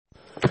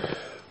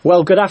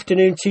Well, good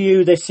afternoon to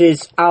you. This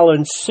is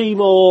Alan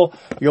Seymour,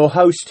 your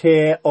host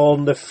here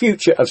on the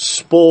Future of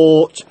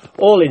Sport,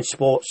 All in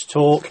Sports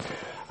Talk.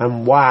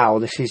 And wow,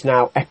 this is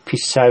now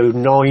episode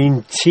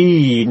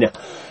 19.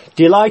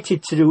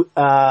 Delighted to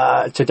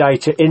today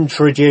to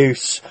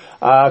introduce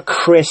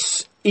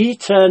Chris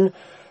Eaton,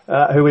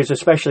 who is a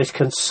specialist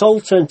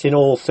consultant in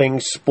all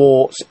things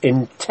sports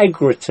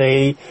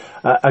integrity,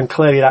 and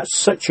clearly that's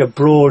such a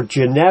broad,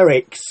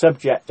 generic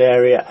subject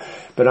area.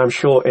 But I'm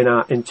sure in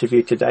our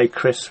interview today,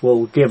 Chris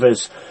will give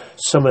us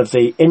some of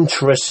the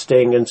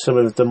interesting and some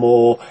of the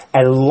more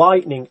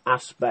enlightening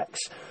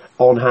aspects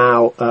on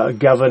how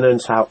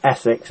governance, how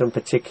ethics, and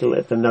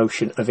particularly the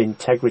notion of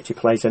integrity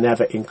plays an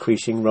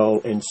ever-increasing role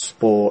in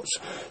sports.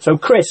 So,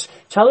 Chris,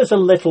 tell us a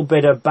little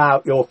bit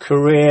about your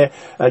career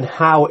and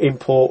how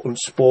important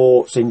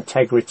sports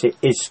integrity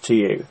is to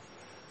you.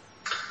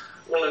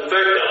 Well, in fact,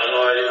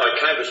 Alan, I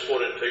came to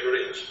sport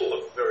integrity and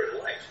sport very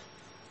late.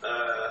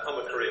 I'm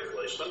a career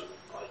policeman.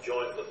 I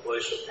joined the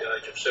police at the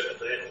age of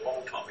 17, a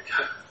long time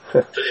ago.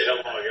 Tell you how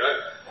long ago,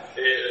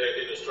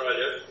 in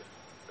Australia.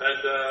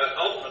 And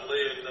ultimately,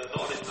 in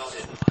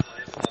 1999,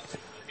 I ended up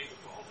in Eaton,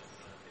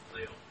 in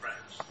Lyon,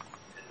 France.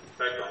 And in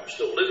fact, I'm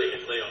still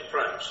living in Lyon,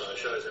 France, so it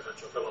shows how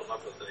much I fell in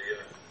love with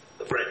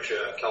the French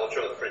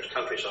culture, the French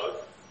countryside.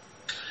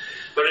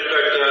 But in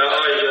fact,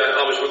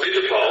 I was with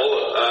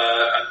Interpol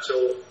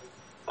until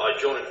I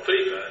joined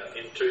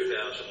FIFA in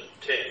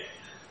 2010.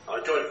 I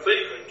joined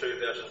FIFA in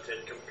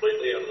 2010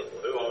 completely out of the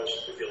blue. I was,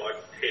 if you like,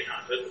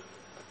 headhunted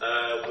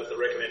with the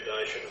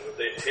recommendation of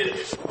the then head of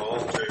Interpol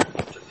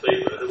to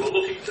FIFA, who were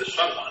looking for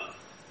someone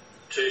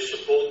to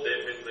support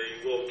them in the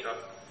World Cup,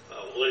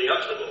 leading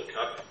up to the World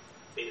Cup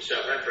in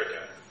South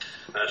Africa.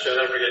 South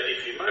Africa,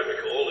 if you may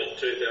recall, in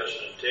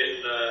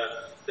 2010,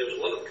 there was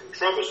a lot of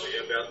controversy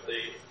about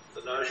the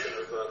notion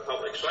of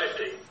public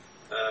safety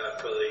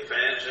for the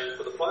fans and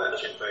for the players,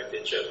 in fact,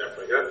 in South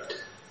Africa.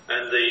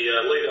 And the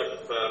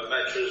lead-up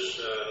matches,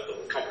 the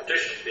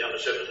competition, the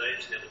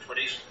under-17s, the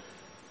under-20s,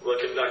 were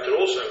conducted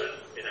also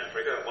in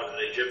Africa, one in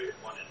Egypt and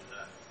one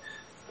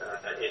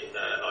in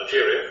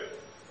Nigeria.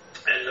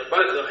 And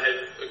both of them had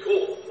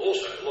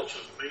also lots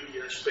of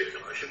media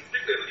speculation,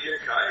 particularly in the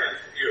UK and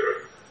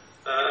Europe,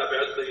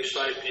 about the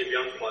safety of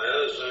young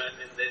players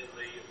and then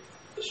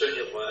the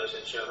senior players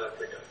in South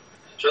Africa.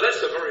 So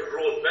that's the very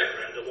broad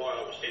background of why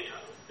I was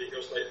headhunted,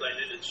 because they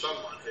needed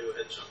someone who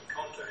had some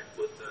contact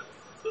with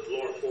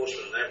law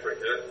enforcement in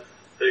Africa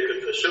who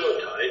could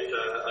facilitate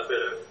a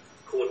better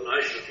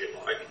coordination, if you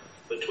like,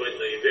 between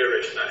the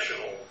various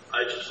national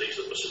agencies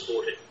that were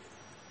supporting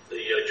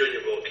the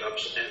Junior World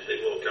Cups and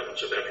the World Cup in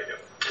South Africa.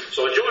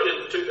 So I joined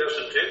in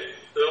 2010,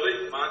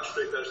 early March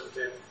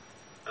 2010,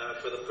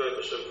 for the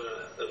purpose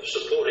of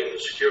supporting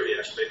the security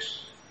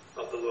aspects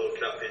of the World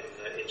Cup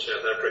in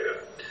South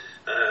Africa.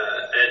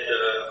 And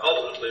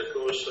ultimately, of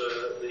course,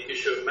 the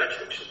issue of match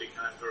fixing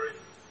became very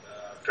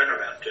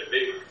paramount to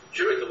me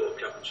during the World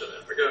Cup in South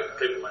Africa.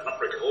 People may not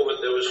recall, but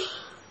there was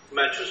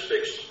matches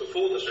fixed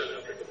before the South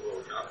African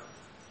World Cup,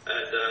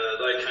 and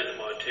they came to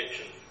my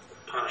attention,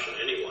 partially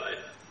anyway,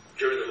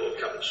 during the World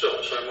Cup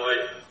itself. So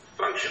my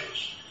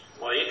functions,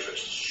 my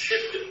interests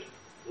shifted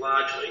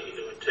largely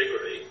into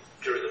integrity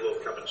during the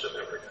World Cup in South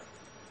Africa.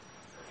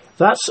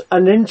 That's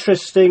an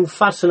interesting,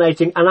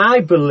 fascinating, and I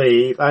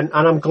believe, and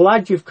I'm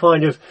glad you've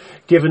kind of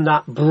given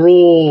that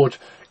broad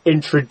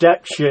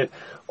introduction.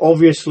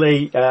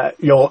 Obviously,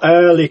 your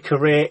early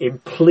career in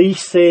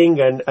policing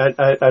and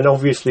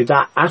obviously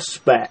that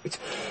aspect.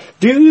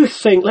 Do you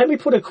think, let me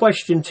put a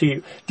question to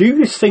you, do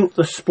you think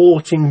the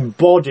sporting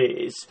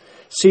bodies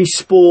see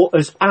sport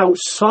as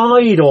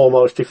outside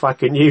almost, if I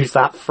can use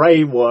that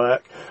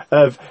framework,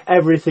 of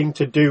everything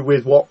to do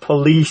with what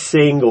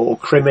policing or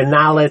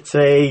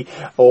criminality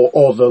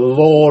or the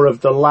law of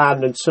the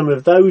land and some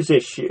of those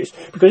issues?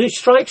 Because it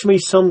strikes me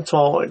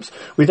sometimes,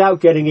 without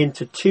getting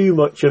into too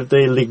much of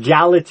the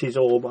legalities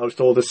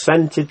almost or the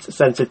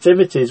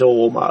sensitivities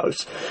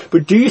almost,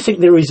 but do you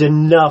think there is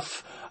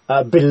enough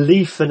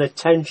belief and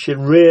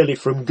attention really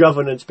from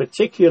governance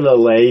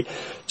particularly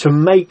to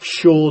make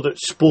sure that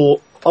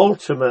sport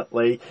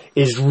ultimately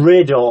is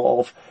rid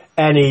of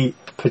any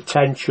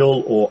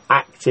potential or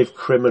active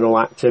criminal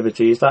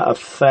activity? Is that a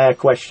fair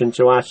question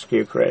to ask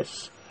you,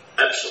 Chris?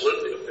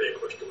 Absolutely a fair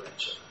question to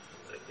answer.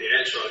 The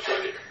answer, I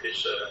think,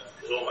 is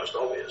almost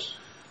obvious.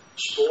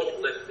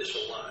 Sport left this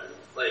alone.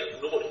 They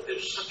ignored it.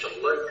 There's such a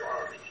low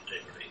priority in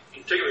integrity.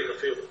 Integrity of the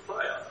field of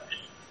play,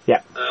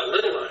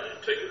 let alone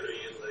integrity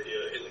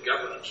in the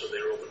governance of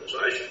their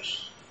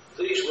organisations.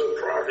 These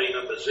were priority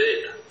number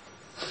Z.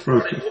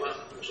 Priority 1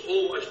 was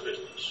always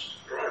business.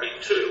 Priority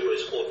 2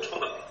 was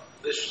autonomy.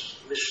 This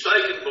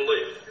mistaken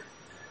belief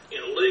in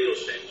a legal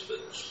sense that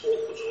sport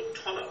was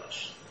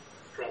autonomous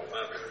from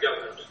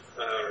government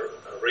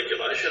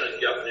regulation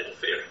and government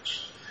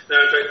interference.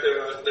 Now, in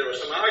fact, there are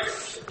some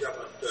arguments that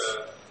government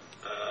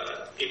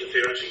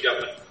interference and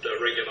government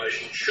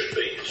regulation should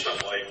be in some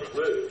way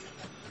removed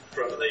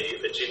from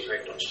its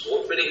impact on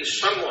sport, but in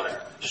some way,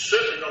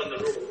 certainly not in the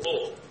rule of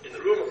law. In the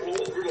rule of law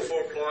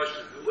applies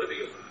to whoever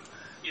you are.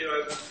 You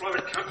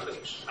private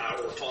companies are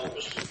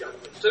autonomous from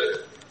government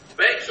too.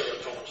 Banks are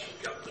autonomous from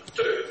government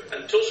too,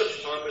 until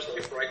such time as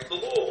they break the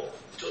law,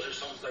 until such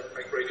time as they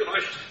break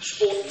regulations.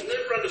 Sport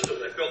never understood.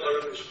 They felt they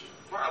were in this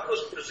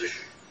marvellous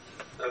position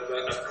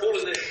of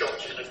calling their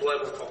shots in a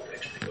global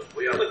context, because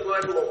we are the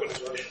global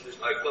organisation. There's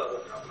no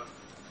global government.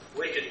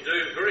 We can do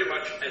very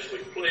much as we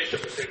please to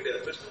protect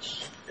our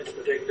business and to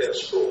protect our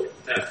sport.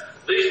 Now,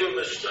 these were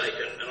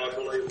mistaken, and I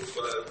believe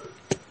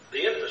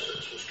the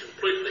emphasis was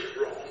completely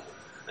wrong,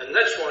 and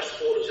that's why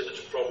sport is in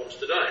its problems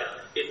today.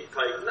 It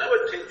paid no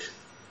attention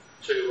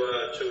to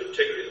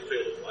integrity of the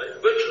field of play,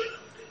 virtually no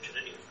attention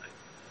anyway,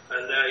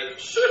 and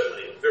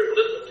certainly very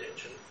little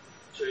attention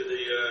to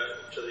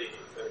the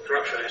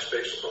corruption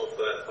aspects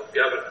of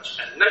governance,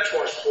 and that's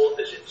why sport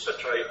is in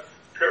such a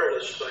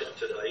perilous state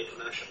today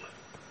internationally.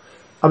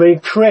 I mean,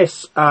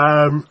 Chris,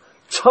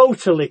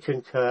 totally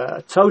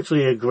concur,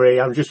 totally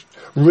agree. I'm just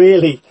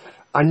really,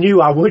 I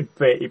knew I would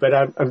be, but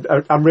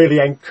I'm really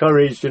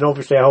encouraged, and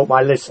obviously I hope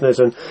my listeners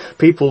and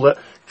people that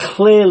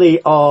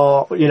clearly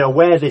are,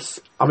 where this,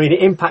 I mean,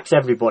 it impacts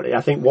everybody. I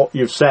think what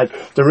you've said,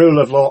 the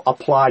rule of law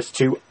applies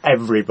to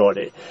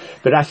everybody.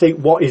 But I think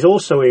what is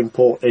also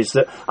important is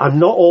that I'm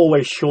not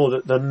always sure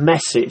that the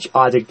message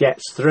either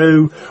gets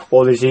through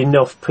or there's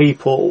enough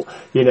people,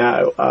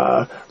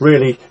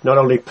 really not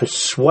only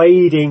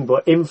persuading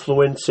but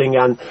influencing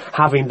and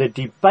having the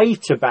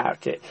debate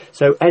about it.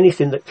 So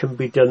anything that can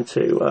be done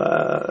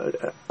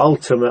to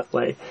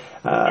ultimately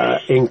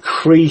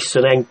increase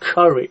and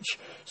encourage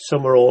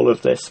some or all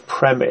of this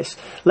premise.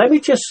 Let me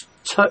just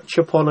touch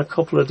upon a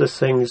couple of the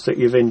things that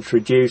you've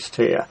introduced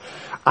here.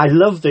 I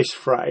love this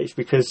phrase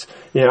because,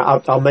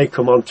 I may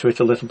come on to it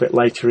a little bit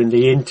later in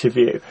the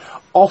interview.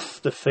 Off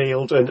the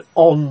field and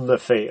on the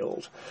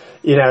field.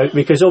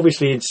 Because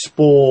obviously in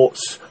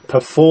sports,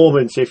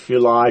 performance, if you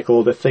like,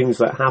 or the things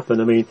that happen,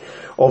 I mean,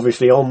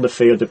 obviously on the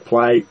field of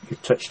play, you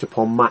touched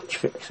upon match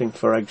fixing,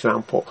 for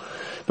example.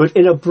 But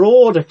in a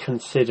broader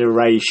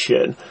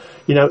consideration,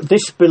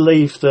 this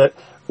belief that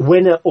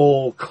win at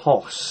all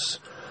costs.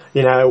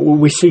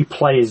 We see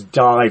players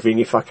diving,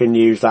 if I can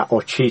use that,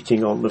 or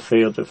cheating on the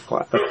field of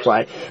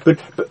play. But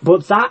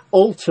that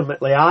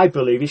ultimately, I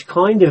believe, is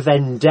kind of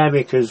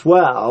endemic as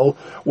well,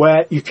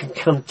 where you can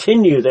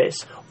continue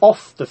this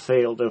off the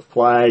field of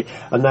play,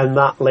 and then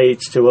that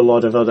leads to a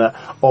lot of other,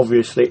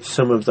 obviously,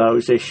 some of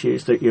those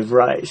issues that you've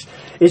raised.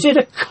 Is it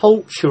a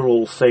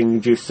cultural thing,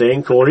 do you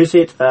think, or is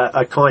it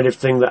a kind of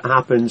thing that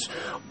happens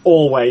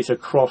always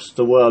across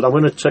the world? I'm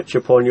going to touch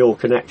upon your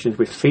connections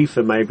with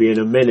FIFA maybe in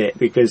a minute,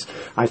 because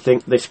I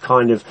think this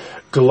kind of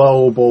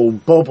global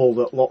bubble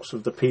that lots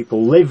of the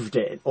people lived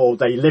in, or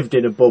they lived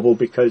in a bubble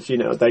because,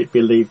 they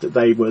believed that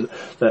they were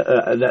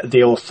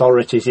the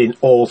authorities in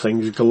all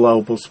things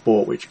global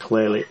sport, which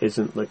clearly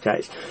isn't the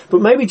case.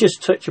 But maybe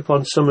just touch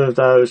upon some of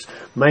those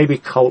maybe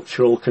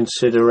cultural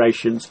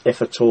considerations,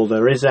 if at all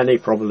there is any.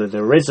 Probably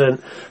there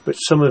isn't, but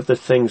some of the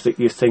things that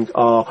you think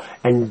are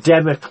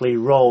endemically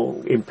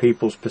wrong in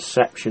people's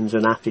perceptions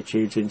and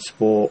attitudes in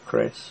sport,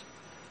 Chris.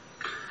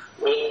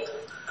 Well,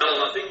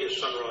 Alan, I think you're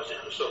summarising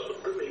it yourself,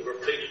 but let me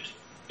repeat it.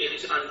 It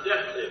is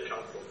undoubtedly a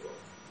cultural problem,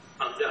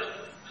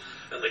 undoubtedly.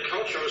 And the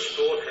culture of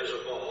sport has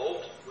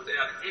evolved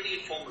without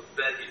any form of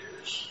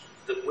values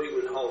that we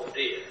would hold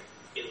dear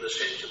in the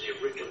sense of the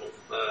original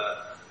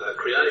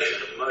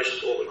creation of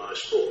most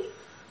organised sport.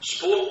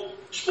 Sport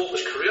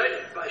was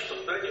created based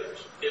on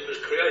values. It was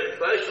created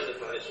based on the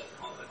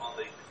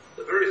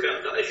very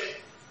foundation.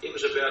 It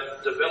was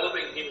about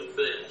developing human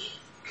beings,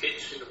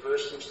 kids in the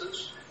first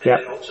instance,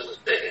 and adults in the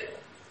second,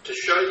 to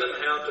show them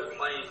how to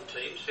play in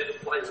teams, how to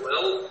play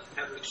well,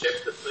 how to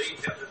accept defeat,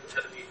 how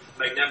to be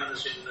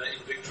magnanimous in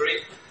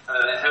victory,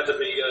 how to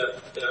be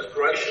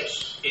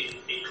gracious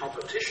in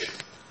competition.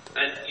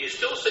 And you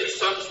still see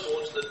some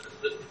sports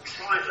that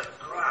try to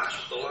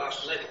grasp the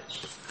last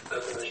levels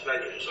of those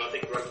values. I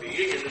think rugby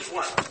union is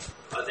one.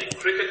 I think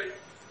cricket,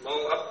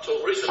 well, up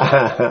till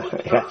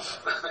recently, yes.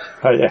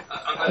 Oh, yeah.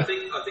 I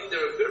think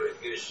there are very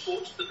few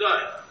sports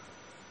today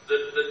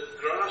that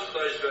grasp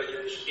those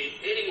values in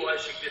any way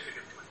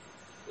significantly.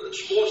 The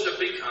sports have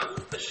become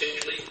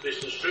essentially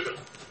business-driven.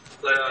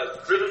 They are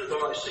driven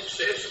by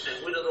success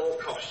and win at all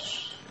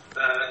costs.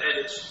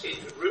 And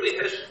it really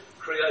has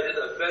created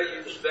a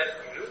values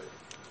vacuum,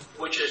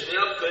 which has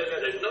now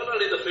permeated not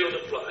only the field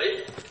of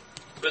play,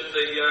 but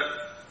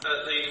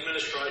the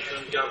administration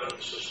and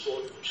governance of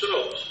sport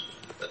themselves.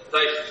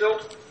 They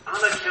felt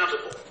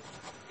unaccountable.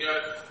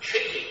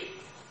 Cheating.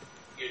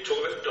 You talk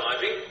about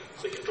diving.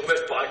 We can talk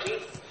about biting.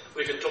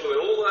 We can talk about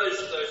all those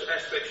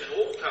aspects and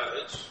all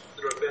codes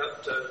that are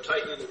about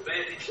taking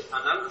advantage,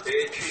 an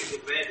unfair choosing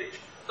advantage.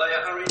 They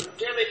are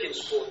endemic in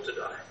sport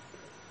today.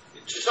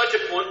 To such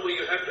a point where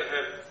you have to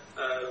have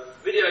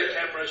video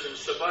cameras and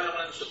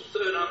surveillance and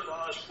third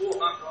umpires,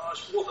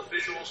 fourth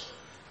officials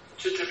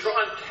to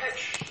try and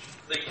catch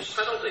the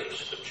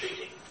subtleties of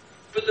cheating.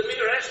 But the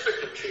mere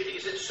aspect of cheating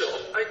is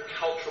itself a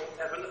cultural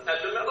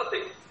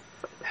abnormality.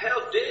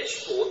 How dare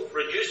sport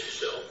reduce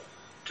itself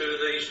to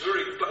these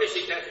very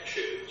basic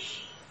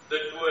attitudes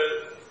that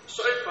were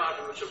so far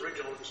from its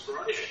original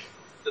inspiration?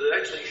 that it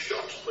actually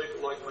shocks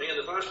people like me and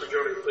the vast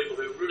majority of people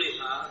who really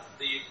are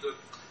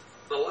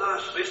the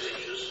last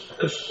vestiges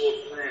of sport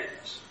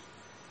fans.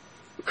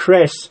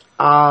 Chris,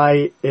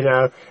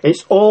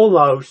 it's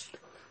almost,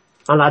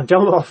 and I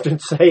don't often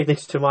say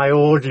this to my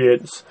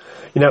audience,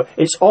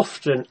 it's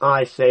often,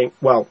 I think,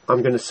 well,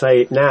 I'm going to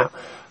say it now,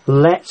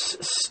 let's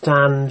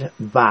stand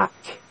back.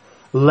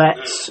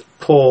 Let's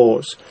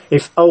pause.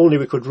 If only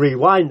we could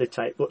rewind the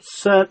tape, but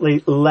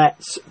certainly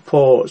let's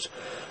pause.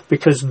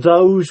 Because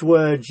those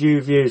words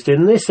you've used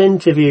in this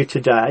interview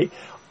today,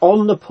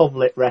 on the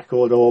public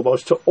record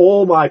almost, to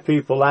all my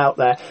people out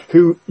there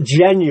who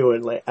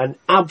genuinely and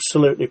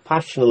absolutely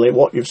passionately,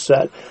 what you've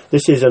said,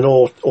 this is an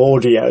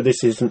audio,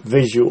 this isn't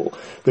visual,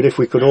 but if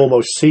we could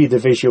almost see the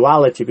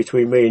visuality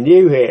between me and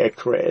you here,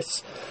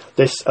 Chris,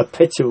 this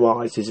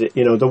epitomises it.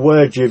 The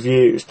word you've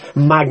used,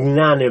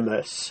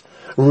 magnanimous,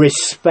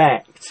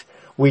 respect.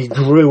 We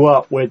grew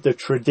up with the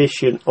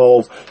tradition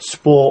of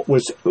sport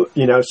was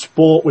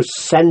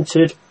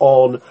centred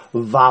on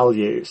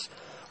values.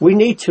 We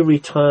need to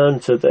return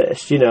to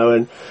this,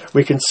 and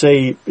we can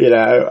see,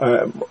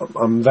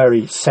 I'm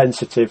very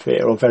sensitive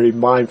here, or very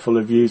mindful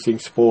of using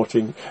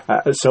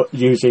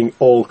using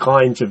all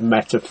kinds of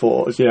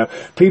metaphors.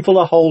 People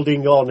are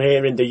holding on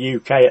here in the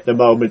UK at the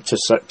moment to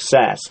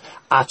success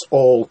at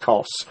all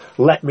costs.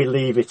 Let me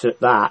leave it at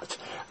that.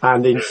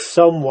 And in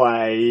some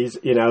ways,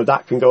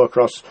 that can go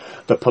across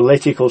the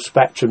political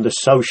spectrum, the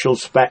social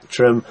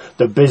spectrum,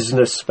 the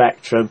business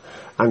spectrum.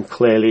 And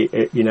clearly,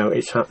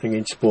 it's happening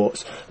in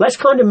sports. Let's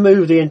kind of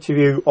move the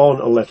interview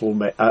on a little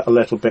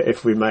bit,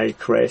 if we may,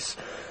 Chris.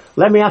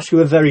 Let me ask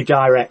you a very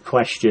direct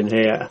question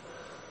here.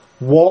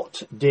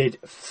 What did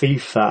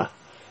FIFA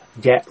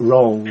get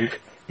wrong,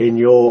 in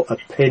your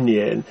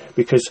opinion?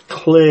 Because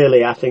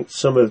clearly, I think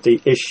some of the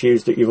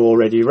issues that you've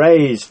already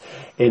raised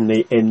in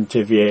the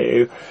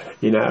interview,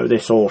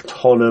 this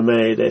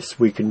autonomy, this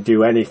we can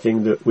do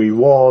anything that we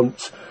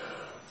want,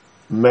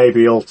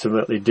 maybe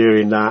ultimately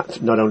doing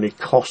that not only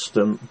cost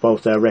them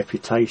both their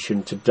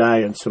reputation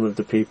today and some of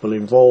the people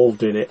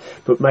involved in it,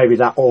 but maybe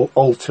that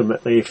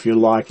ultimately, if you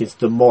like, is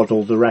the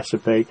model, the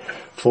recipe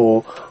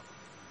for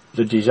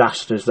the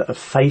disasters that have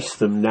faced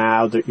them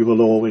now, that you will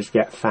always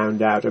get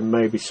found out, and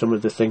maybe some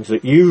of the things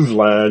that you've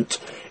learnt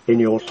in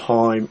your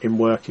time in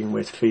working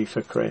with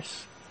FIFA,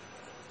 Chris.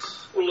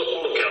 Well,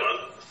 look,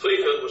 Alan,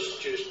 FIFA was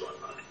seduced by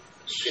money.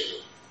 It's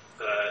simple.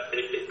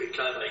 It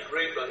became a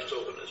greed-based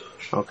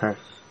organisation. Okay.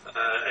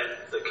 And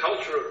the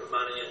culture of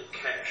money and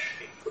cash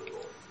in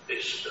football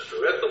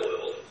throughout the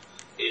world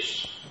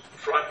is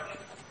frightening.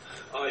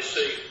 I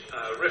see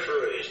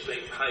referees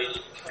being paid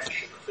in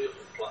cash in the field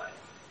of play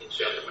in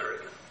South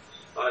America.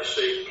 I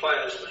see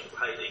players being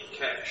paid in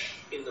cash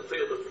in the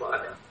field of play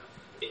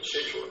in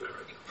Central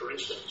America, for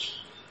instance.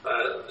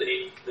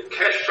 The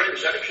cash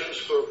transactions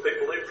for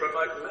people who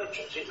promote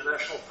matches,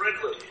 international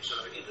friendlies,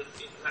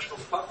 international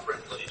club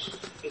friendlies,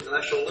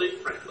 international league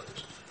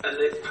friendlies, and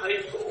they're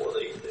paid for.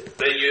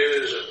 The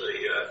venues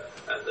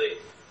and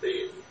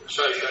the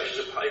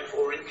associations are paid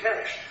for in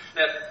cash.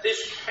 Now,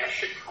 this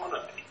cash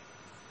economy,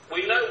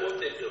 we know what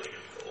they're doing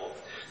it for.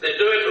 They're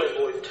doing it to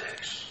avoid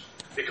tax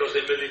because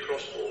they're moving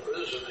across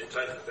borders and they're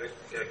taking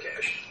back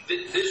cash.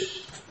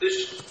 This,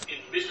 in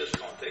business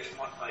context,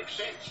 might make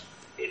sense.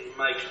 It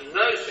makes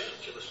no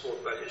sense in the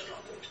sport values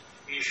context.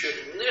 You should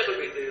never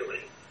be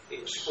dealing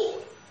in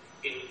sport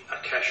in a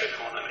cash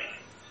economy.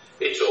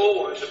 It's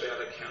always about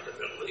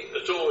accountability.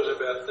 It's always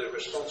about the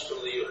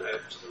responsibility you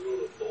have to the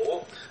rule of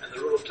law and the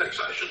rule of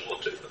taxation, or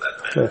two for that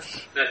matter.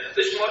 Yes. Now,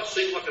 this might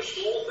seem like a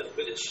small thing,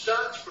 but it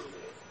starts from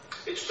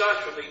there. It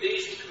starts from the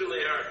easy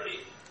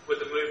familiarity with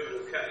the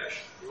movement of cash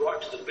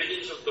right to the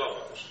billions of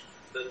dollars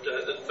that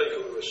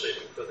FIFA were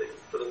receiving for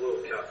the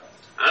World Cup.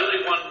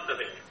 Only one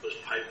event was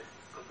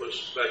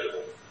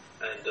valuable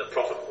and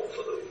profitable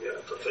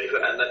for FIFA,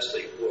 and that's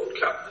the World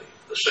Cup,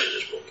 the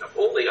Seniors World Cup.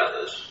 All the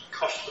others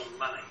cost them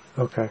money.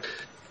 Okay.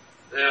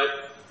 Now,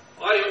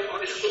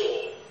 I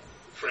saw,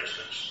 for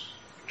instance,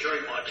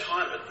 during my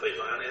time at FIFA,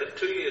 I only had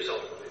 2 years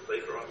older than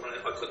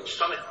FIFA. I couldn't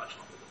stomach much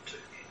longer than 2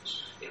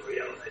 years, in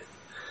reality.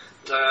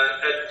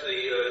 At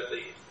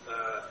the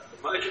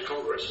major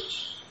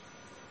congresses,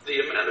 the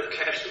amount of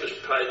cash that was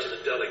paid to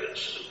the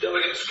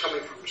delegates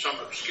coming from some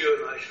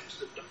obscure nations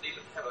that don't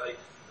even have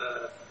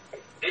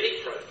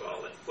any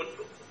profile in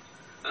football,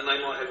 and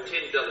they might have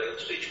 10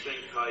 delegates, each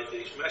being paid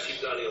these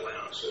massive daily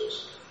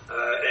allowances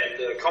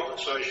and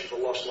compensation for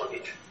lost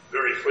luggage,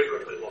 very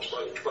frequently lost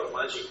luggage, quite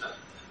amazing that.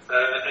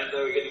 And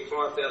they were getting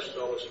 $5,000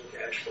 in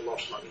cash for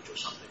lost luggage or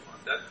something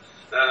like that.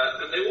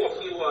 And they're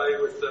walking away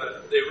with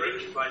their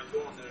rooms paid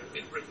for and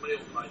their in-room meal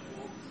paid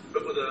for,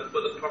 but with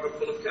a pocket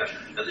full of cash.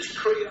 And this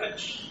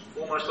creates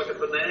almost like a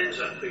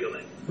bonanza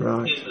feeling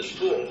in the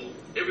sport.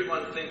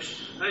 Everyone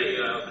thinks, hey,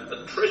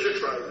 the treasure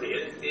trove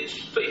here is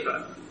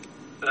FIFA.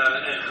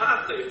 And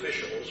half the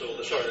officials,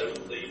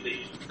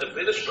 the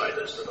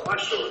administrators that I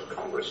saw at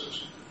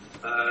congresses,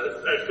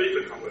 at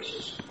FIFA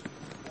congresses,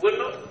 were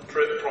not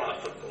prior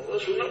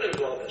footballers, were not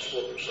involved in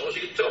sport themselves.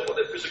 You could tell by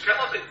their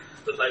physicality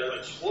that they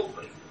weren't sport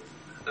people.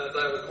 They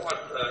were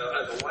quite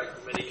overweight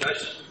in many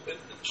cases and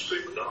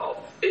stripped off.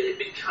 It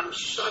becomes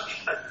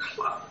such a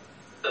club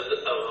of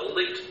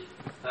elite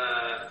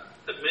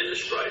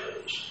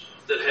administrators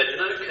that had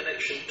no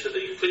connection to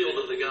the field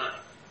of the game.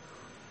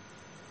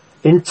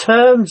 In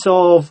terms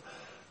of,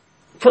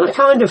 can I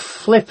kind of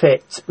flip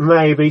it,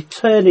 maybe,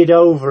 turn it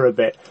over a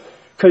bit?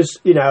 Because,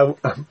 you know,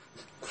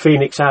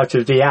 Phoenix out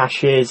of the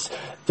ashes,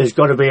 there's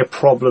got to be a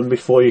problem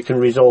before you can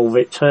resolve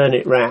it, turn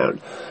it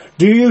round.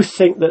 Do you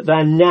think that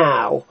there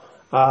now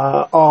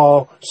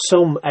are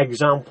some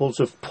examples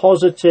of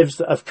positives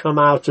that have come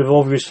out of,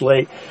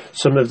 obviously,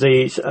 some of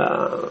these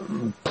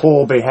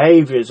poor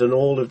behaviours and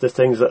all of the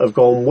things that have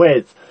gone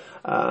with?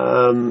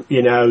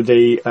 You know,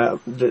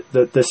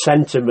 the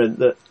sentiment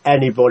that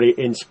anybody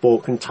in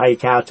sport can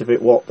take out of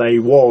it what they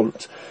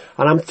want.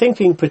 And I'm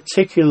thinking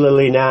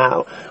particularly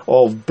now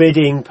of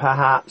bidding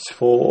perhaps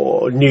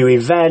for new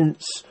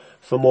events,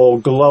 for more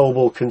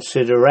global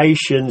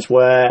considerations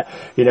where,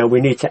 you know, we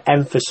need to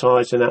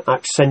emphasise and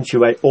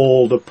accentuate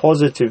all the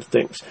positive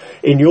things.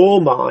 In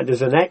your mind,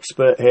 as an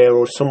expert here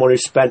or someone who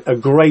spent a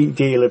great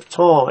deal of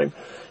time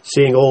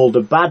seeing all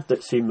the bad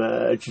that's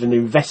emerged and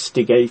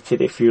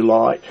investigated, if you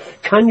like,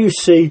 can you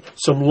see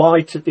some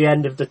light at the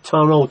end of the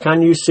tunnel?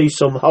 Can you see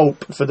some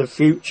hope for the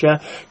future?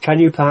 Can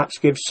you perhaps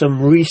give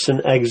some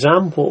recent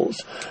examples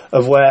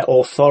of where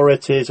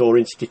authorities or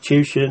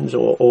institutions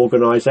or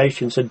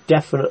organisations are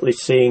definitely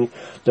seeing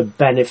the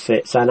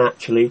benefits and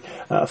actually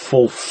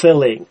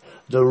fulfilling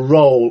the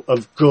role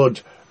of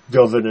good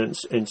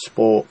governance in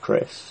sport,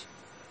 Chris?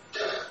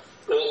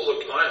 Well,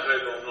 look, I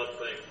hope I'm not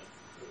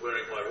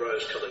wearing my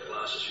rose-coloured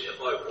glasses here.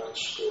 I want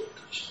sport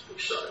to be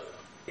so.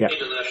 Yeah.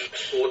 International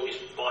sport is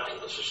vital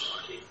to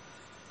society.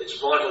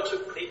 It's vital to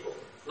people,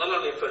 not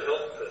only for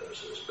health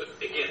purposes, but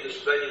again,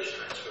 this values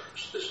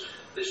transference,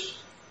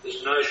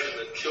 this notion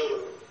that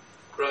children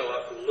grow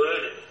up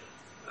learning,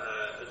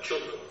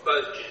 children of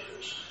both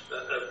genders,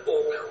 of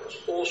all colours,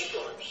 all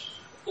stripes,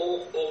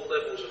 all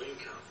levels of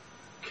income,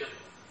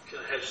 can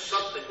have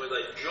something where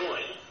they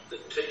join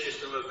that teaches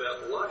them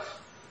about life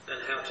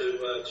and how to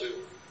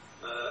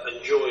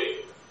enjoy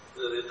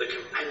the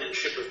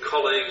companionship of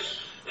colleagues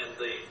and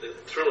the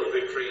thrill of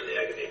victory and the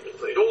agony of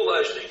defeat. All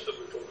those things that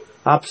we're talking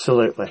about.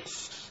 Absolutely.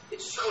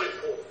 It's so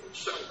important. It's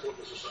so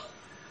important to society.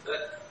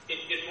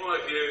 In my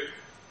view,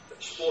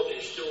 sport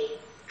is still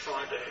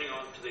trying to hang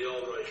on to the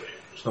old regime.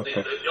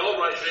 Okay. The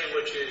old regime,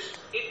 which is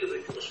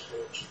individual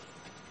sports,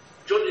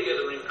 joined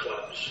together in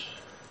clubs,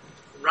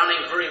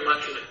 running very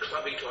much in a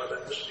clubby type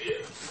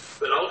atmosphere,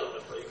 but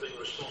ultimately being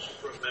responsible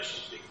for a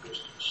massive big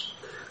business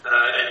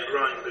and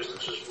growing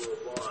businesses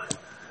worldwide.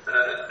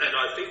 And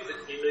I think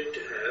that you need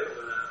to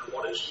have,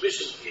 what is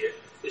missing here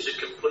is a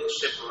complete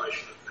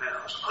separation of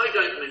powers. I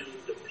don't mean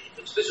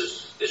independence.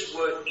 This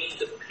word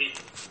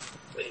independent,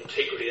 the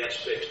integrity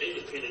aspects,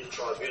 independent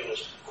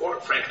tribunals,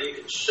 quite frankly, you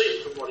can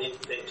see from what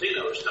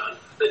Infantino has done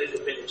that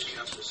independence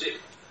counts for zip.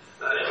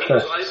 He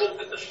was able,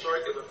 at the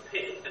stroke of a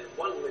pen and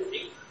one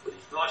meeting with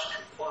his nice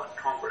compliant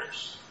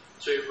Congress,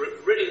 to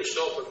rid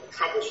himself of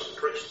troublesome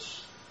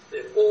priests.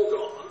 They're all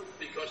gone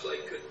because they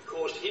could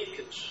cause him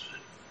concern.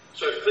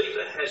 So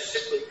FIFA has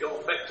simply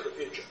gone back to the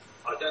future.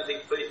 I don't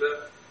think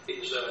FIFA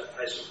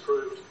has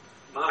improved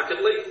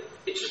markedly.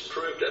 It's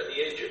improved at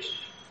the edges.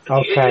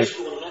 And the edges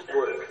will not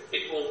work.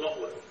 It will not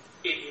work.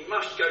 It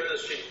must go to the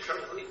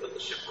centrality of the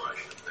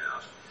separation of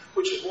powers,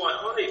 which is why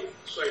I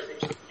say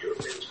things that the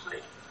Europeans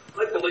hate.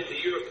 I believe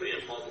the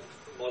European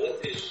model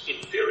is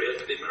inferior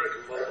to the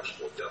American model of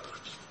sport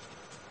governance.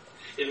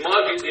 In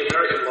my view, the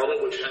American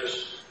model, which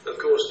has, of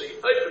course, the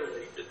open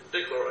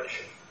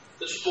declaration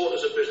that sport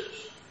is a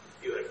business.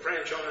 You have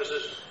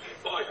franchises, you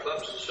buy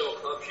clubs and sell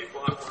clubs, you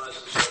buy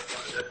players and sell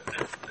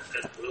players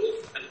at will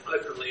and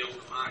openly on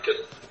the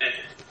market,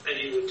 and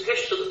you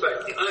attest to the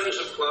fact the owners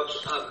of clubs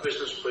are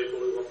business people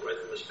who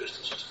operate them as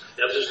businesses.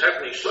 Now, this is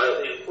happening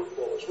slowly in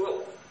football as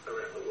well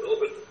around the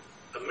world, but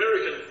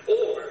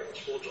all American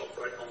sports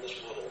operate on this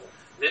model.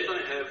 Then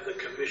they have the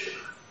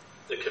commissioner.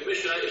 The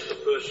commissioner is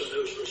the person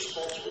who is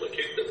responsible to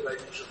keep the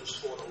values of the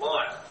sport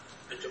alive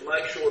and to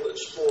make sure that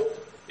sport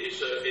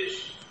is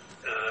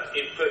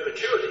in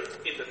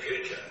perpetuity in the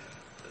future,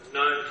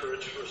 known for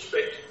its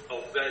respect of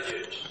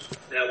values.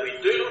 Now, we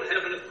do not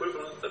have an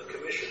equivalent of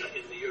commissioner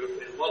in the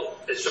European model.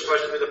 It's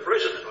supposed to be the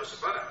president, I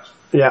suppose.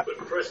 Yeah. But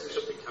presidents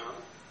have become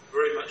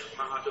very much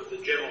part of the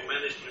general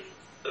management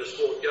of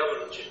sport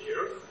governance in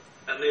Europe,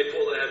 and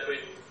therefore they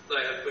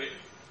have been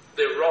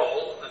their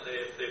role and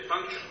their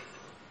function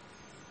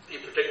in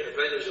protecting the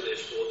values of their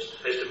sports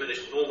has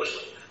diminished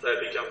enormously. They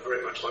have become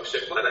very much like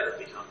Sepp Blatter have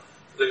become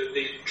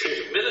the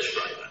chief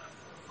administrator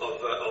of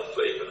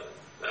FIFA.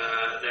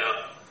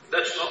 Now,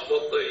 that's not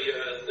what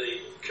the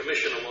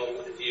commissioner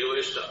model in the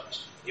US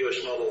does. The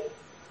US model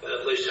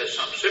at least has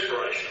some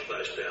separation of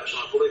those powers, and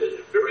I believe it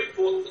is very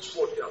important that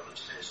sport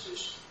governance has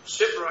this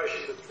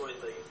separation between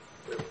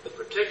the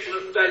protection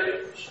of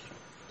values,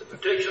 the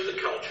protection of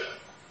the culture,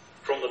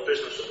 from the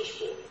business of the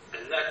sport,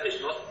 and that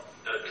is not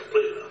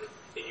complete enough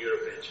in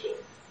European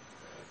sport.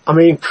 I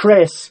mean,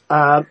 Chris,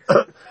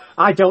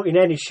 I don't in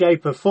any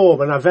shape or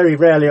form, and I very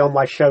rarely on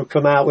my show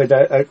come out with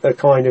a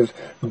kind of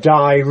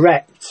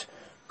direct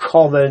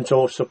comment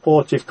or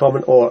supportive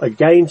comment or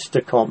against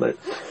a comment.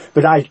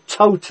 But I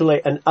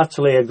totally and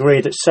utterly agree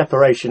that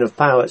separation of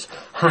powers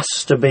has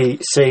to be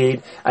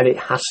seen, and it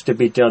has to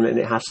be done, and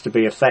it has to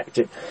be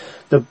effective.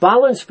 The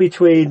balance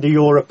between the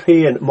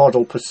European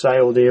model per se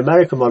or the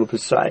American model per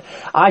se,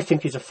 I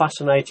think is a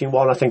fascinating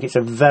one. I think it's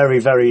a very,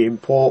 very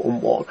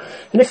important one.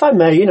 And if I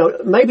may, you know,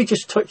 maybe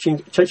just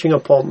touching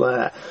upon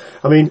there.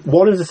 I mean,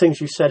 one of the things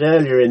you said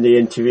earlier in the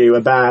interview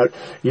about,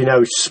 you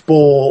know,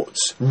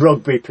 sports,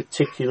 rugby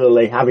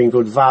particularly, having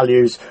good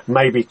values,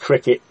 maybe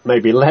cricket,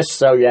 maybe less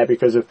so, yeah,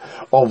 because of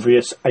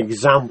obvious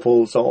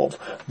examples of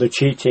the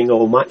cheating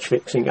or match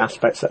fixing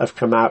aspects that have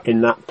come out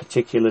in that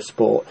particular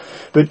sport.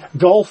 But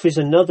golf is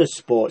another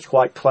sports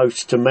quite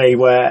close to me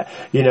where,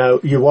 you know,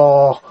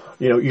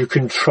 you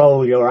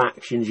control your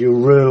actions, you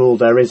rule.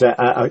 There is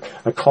a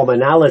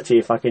commonality,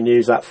 if I can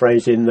use that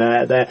phrase in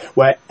there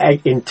where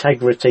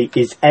integrity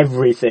is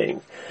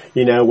everything,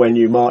 you know, when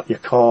you mark your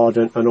card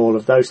and all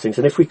of those things.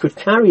 And if we could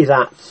carry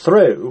that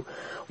through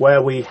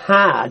where we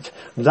had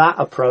that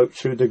approach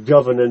through the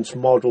governance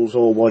models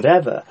or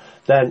whatever,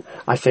 then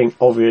I think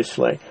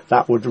obviously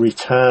that would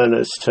return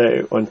us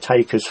to and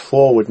take us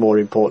forward, more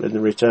importantly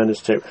than return us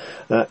to,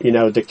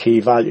 the key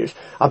values.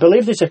 I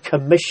believe there's a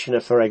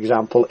commissioner, for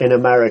example, in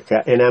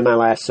America, in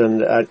MLS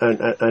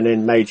and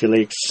in Major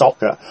League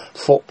Soccer,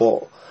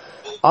 football.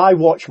 I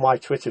watch my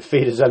Twitter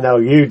feed as I know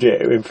you do.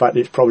 In fact,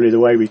 it's probably the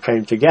way we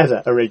came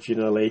together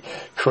originally,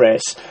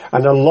 Chris.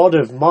 And a lot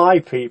of my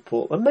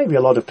people, and maybe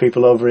a lot of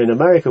people over in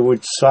America,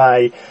 would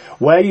say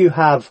where you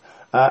have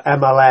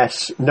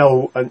MLS,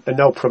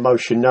 no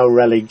promotion, no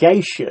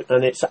relegation,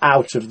 and it's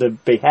out of the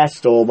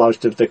behest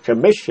almost of the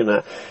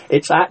commissioner,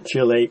 it's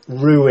actually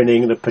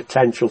ruining the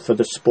potential for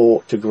the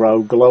sport to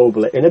grow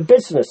globally in a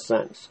business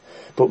sense.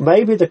 But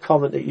maybe the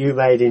comment that you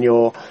made in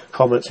your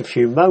comments a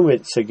few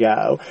moments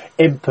ago,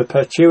 in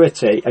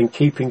perpetuity and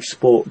keeping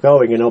sport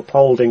going and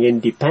upholding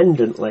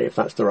independently, if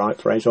that's the right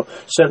phrase, or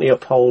certainly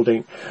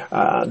upholding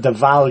the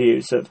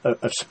values of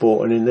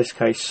sport, and in this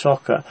case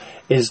soccer,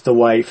 is the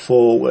way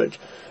forward.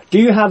 Do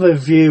you have a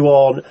view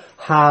on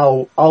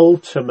how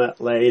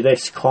ultimately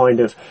this kind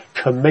of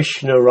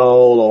commissioner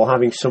role or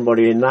having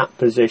somebody in that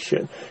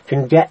position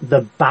can get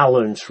the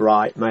balance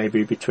right,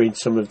 maybe, between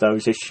some of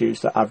those issues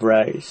that I've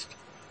raised?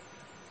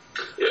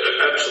 Yeah,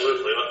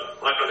 absolutely.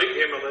 I think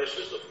the MLS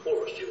is the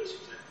poorest US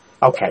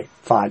example. Okay,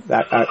 fine. I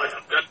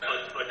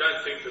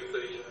don't think that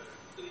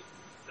the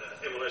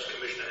MLS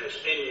commissioner has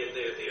anywhere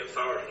near the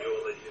authority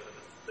or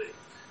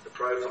the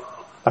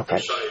profile of,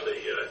 say, the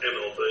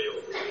MLB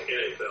or the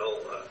NFL.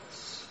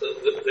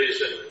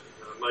 These in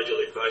Major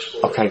League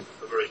Baseball, a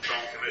very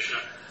strong commissioner.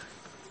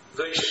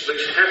 These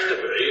have to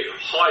be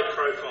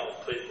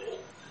high-profile people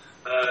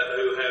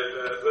who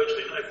have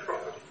virtually no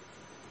property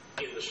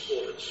in the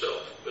sport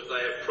itself, but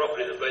they have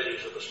property in the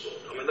values of the sport.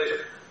 I mean,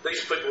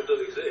 these people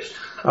do exist.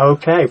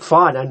 Okay,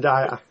 fine, and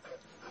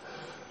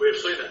we've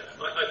seen it.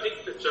 I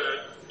think that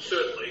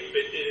certainly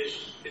it is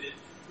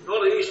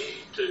not easy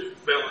to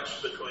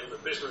balance between the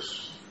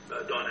business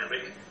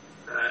dynamic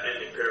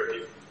and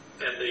imperative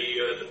and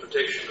the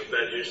protection of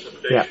values, the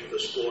protection of the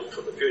sport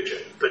for the future,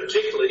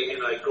 particularly in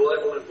a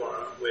global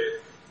environment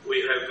where we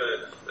have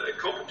a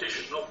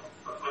competition not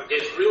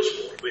against real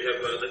sport. We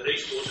have the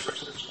e-sports, for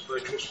instance, and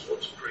virtual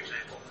sports, for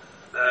example,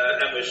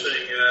 and we're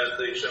seeing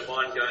these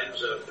mind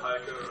games,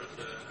 poker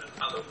and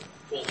other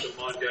forms of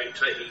mind game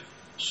taking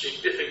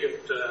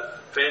significant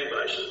fan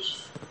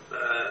bases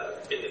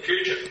in the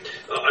future.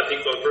 I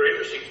think a very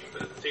interesting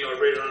thing I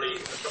read only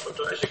a couple of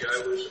days ago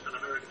was an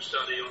American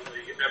study on the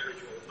average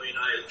or mean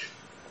age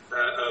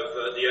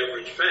of the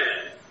average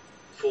fan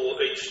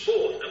for each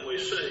sport, and we're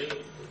seeing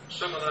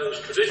some of those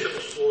traditional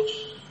sports,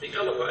 the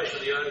elevation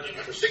of the age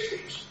into the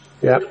 60s,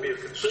 to be a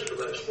concern for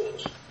those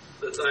sports,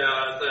 that they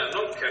are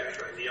not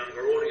capturing the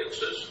younger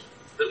audiences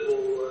that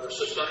will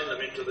sustain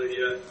them into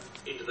the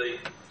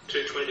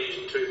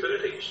 220s and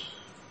 230s.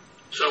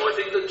 So I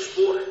think that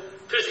sport,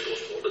 physical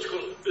sport, let's call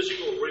it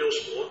physical real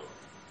sport,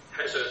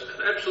 has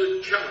an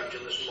absolute challenge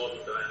in this modern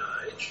day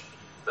and age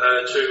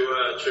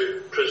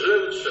to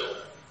preserve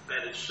itself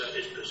and its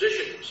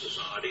position in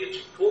society, its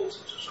importance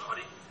in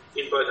society,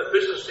 in both a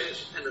business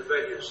sense and a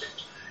value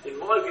sense. In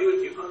my view,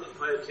 if you only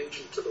pay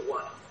attention to the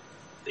one,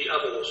 the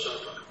other will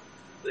suffer.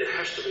 There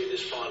has to be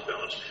this fine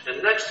balance,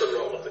 and that's the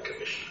role of the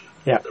commissioner.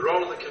 The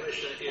role of the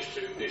commissioner is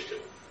to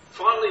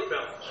finally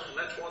balance, and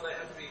that's why they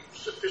have to be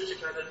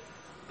sophisticated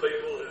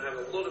people who have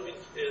a lot of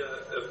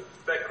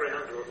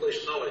background, or at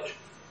least knowledge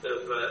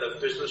of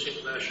business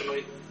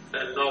internationally,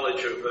 and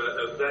knowledge of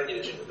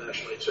values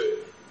internationally too.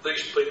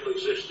 These people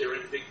exist, they're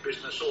in big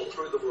business all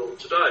through the world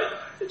today.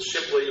 It's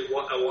simply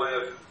a way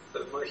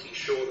of making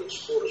sure that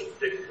sport is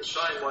protected the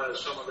same way as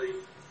some of the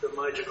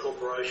major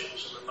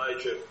corporations and the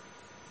major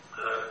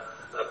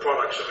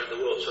products around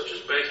the world, such as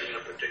banking,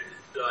 are protected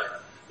today.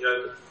 You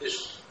know,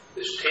 this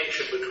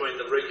tension between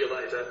the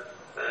regulator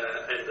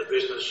and the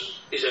business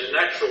is a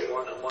natural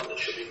one, and one that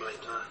should be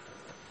maintained.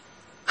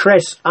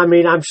 Chris, I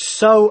mean, I'm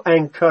so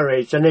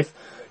encouraged, and if,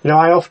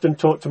 I often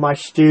talk to my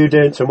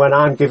students, and when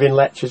I'm giving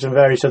lectures and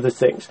various other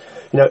things,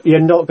 you're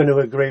not going to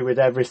agree with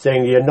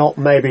everything, you're not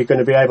maybe going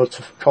to be able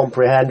to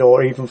comprehend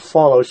or even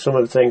follow some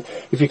of the things.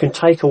 If you can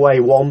take away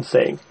one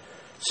thing,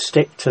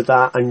 stick to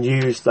that and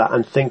use that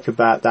and think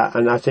about that.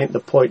 And I think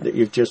the point that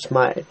you've just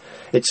made,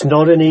 it's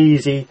not an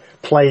easy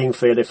playing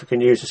field, if we can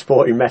use a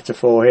sporting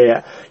metaphor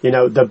here,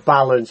 the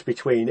balance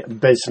between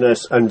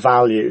business and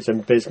values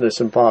and business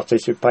and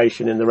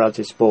participation in the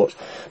relative sports.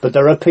 But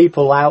there are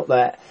people out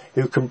there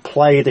who can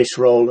play this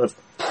role of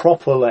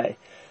properly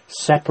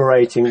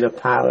separating the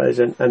powers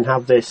and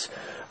have this,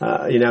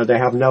 they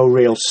have no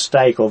real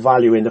stake or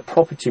value in the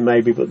property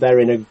maybe, but they're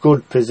in a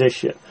good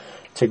position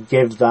to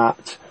give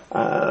that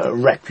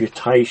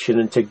reputation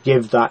and to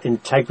give that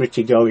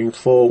integrity going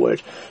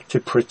forward to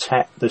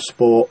protect the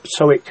sport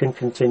so it can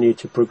continue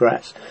to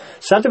progress.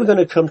 Sadly, we're going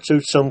to come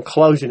to some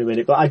closing in a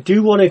minute, but I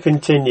do want to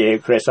continue,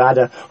 Chris. I had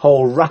a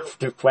whole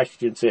raft of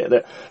questions here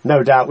that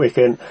no doubt we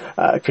can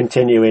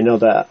continue in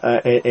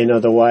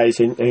other ways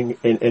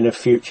in a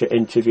future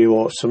interview,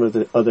 or some of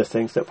the other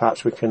things that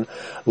perhaps we can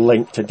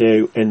link to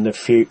do in the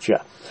future.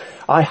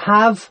 I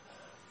have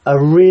a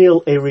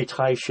real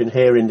irritation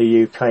here in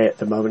the UK at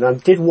the moment. I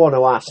did want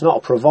to ask, not a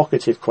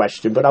provocative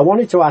question, but I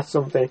wanted to ask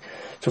something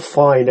to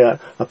find a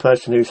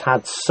person who's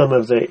had some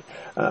of the,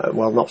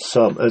 not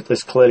some,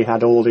 has clearly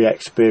had all the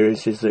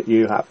experiences that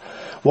you have.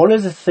 One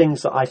of the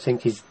things that I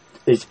think is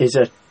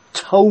a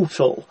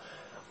total,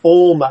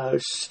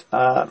 almost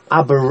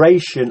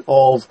aberration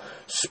of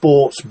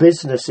sports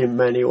business in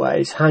many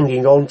ways,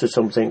 hanging on to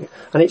something.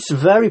 And it's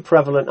very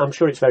prevalent, I'm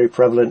sure it's very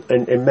prevalent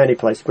in many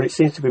places, but it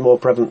seems to be more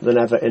prevalent than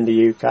ever in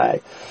the UK.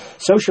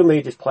 Social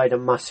media's played a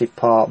massive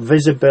part.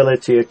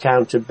 Visibility,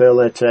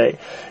 accountability,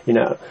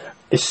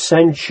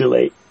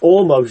 essentially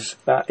almost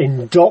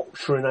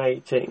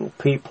indoctrinating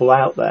people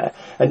out there.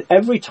 And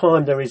every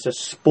time there is a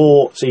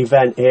sports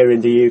event here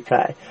in the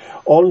UK,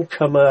 on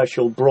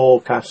commercial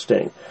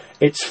broadcasting,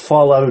 it's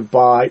followed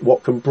by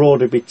what can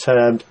broadly be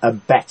termed a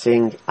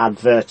betting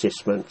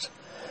advertisement.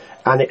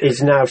 And it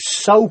is now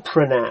so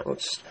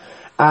pronounced.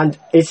 And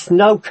it's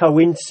no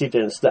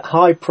coincidence that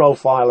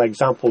high-profile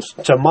examples,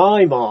 to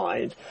my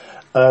mind,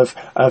 of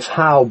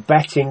how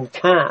betting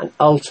can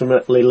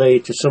ultimately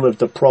lead to some of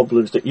the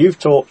problems that you've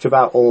talked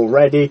about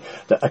already,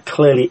 that are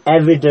clearly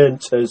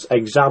evident as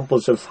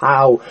examples of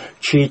how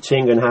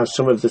cheating and how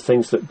some of the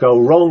things that go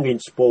wrong in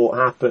sport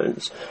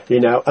happens,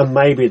 and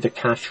maybe the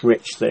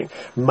cash-rich thing,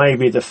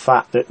 maybe the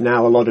fact that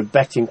now a lot of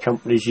betting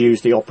companies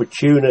use the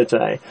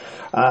opportunity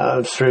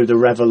through the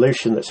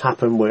revolution that's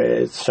happened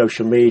with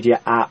social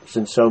media apps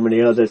and so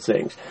many other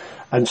things.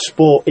 And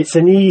sport, it's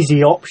an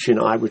easy option,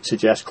 I would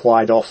suggest,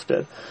 quite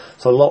often,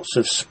 for lots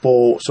of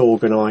sports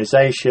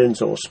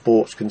organisations or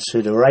sports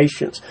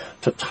considerations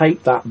to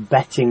take that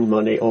betting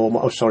money,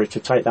 to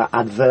take that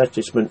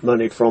advertisement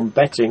money from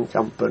betting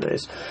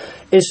companies.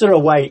 Is there a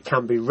way it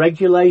can be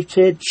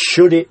regulated?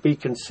 Should it be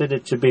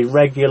considered to be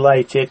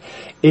regulated?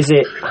 Is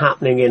it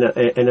happening in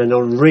an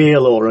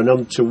unreal or an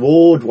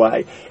untoward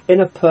way?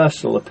 In a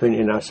personal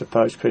opinion, I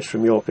suppose, Chris,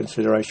 from your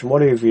consideration,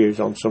 what are your views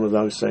on some of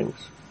those things?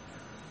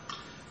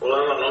 Well,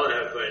 Alan,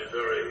 I have been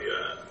very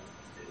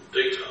in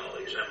detail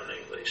examining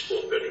the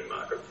sport betting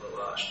market for the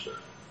last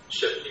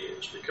 7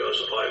 years,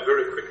 because I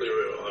very quickly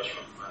realised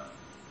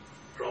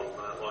from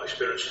my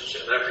experience in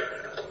South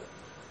Africa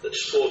that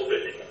sport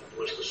betting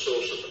was the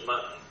source of the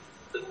money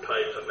that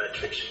paid for match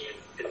fixing,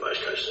 in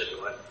most cases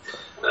anyway,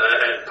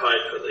 and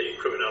paid for the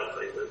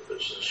criminality that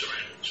was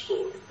surrounding the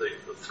sport, the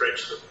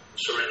threats that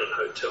surrounded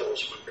hotels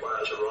when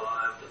players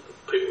arrived, and the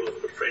people that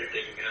were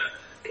befriending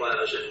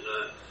players in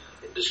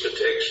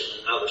discotheques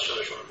and other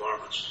social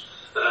environments.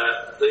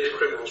 These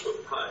criminals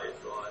were paid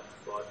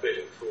by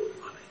betting fraud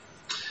money.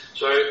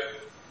 So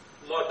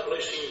my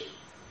policing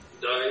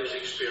days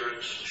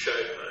experience showed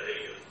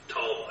me and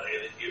told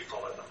me that you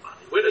follow the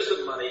money. Where does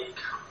the money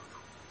come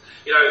from?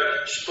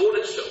 Sport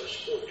itself,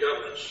 sport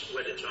governance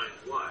went its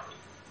own way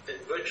and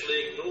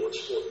virtually ignored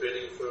sport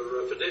betting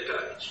for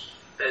decades,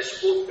 as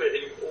sport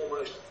betting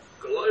almost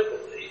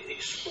globally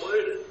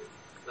exploded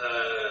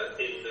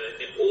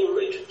in all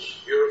regions,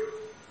 Europe,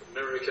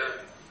 America,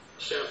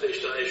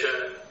 Southeast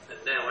Asia, and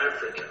now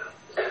Africa.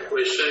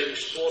 We're seeing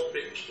sport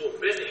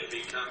betting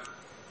become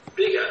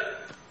bigger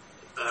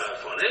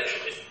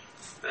financially,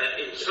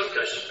 and in some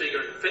cases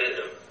bigger in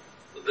fandom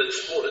than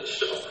sport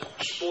itself.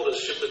 Sport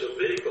is simply the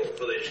vehicle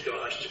for these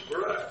guys to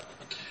grow.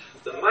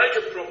 The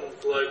major problem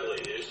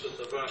globally is that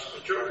the vast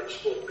majority of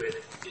sport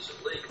betting is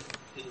illegal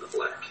in the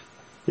black.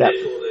 Yep.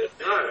 Therefore, there's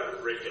no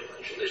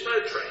regulation, there's no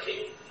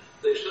tracking,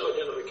 there's no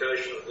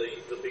identification of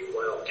the big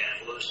whale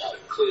gamblers that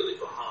are clearly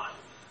behind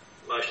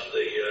most of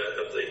the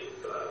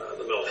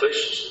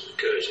malfeasance that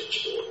occurs in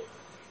sport.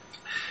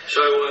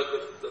 So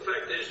the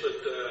fact is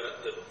that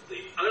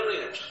the only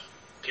answer,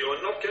 you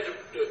are not going to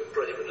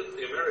prohibit it.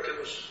 The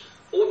Americans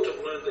ought to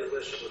have learned their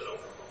lesson with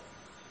alcohol.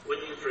 When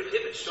you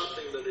prohibit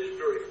something that is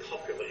very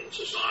popular in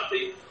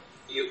society,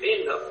 you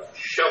end up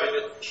shoving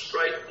it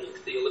straight into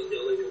the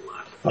illegal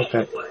market,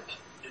 into the black,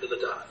 into the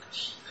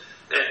darkness.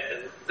 And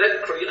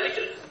that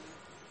created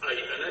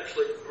an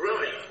absolute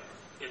growing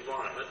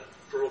environment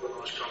for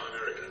organised crime in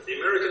America. The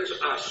Americans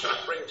are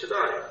suffering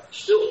today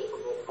still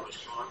from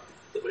organised crime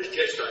that was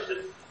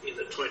gestated in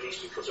the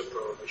 20s because of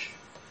prohibition.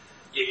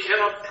 You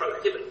cannot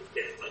prohibit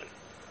gambling.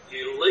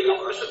 You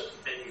legalise it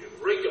and you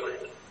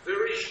regulate it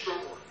very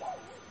strongly.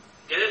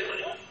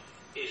 Gambling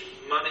is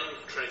money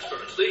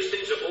transference. These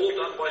things are all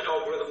done by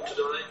algorithm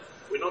today.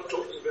 We're not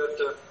talking about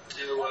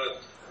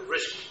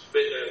risk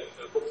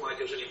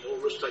bookmakers anymore,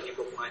 risk-taking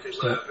bookmakers.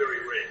 They are very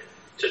rare.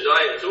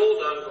 Today it's all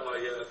done by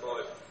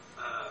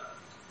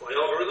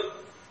algorithm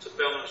to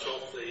balance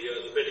off the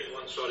betting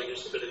one side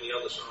against the betting the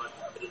other side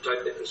and to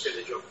take their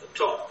percentage off the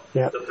top.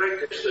 Yep. The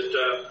fact is that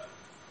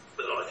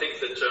I think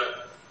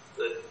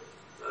that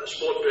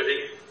sport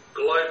betting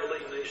globally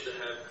needs to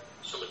have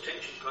some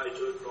attention paid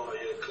to it by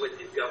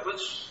collective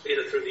governments,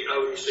 either through the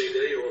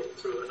OECD or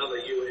through another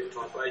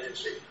UN-type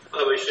agency.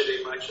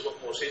 OECD makes a lot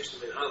more sense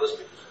than others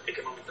because of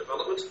economic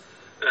development,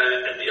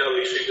 and the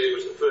OECD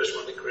was the first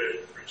one that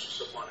created, for instance,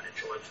 the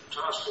Financial Action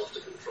Task Force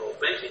to control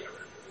banking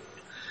around the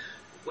world.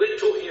 We're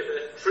talking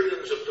about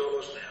trillions of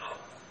dollars now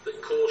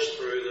that course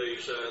through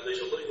these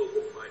illegal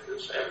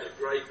bookmakers and the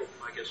grey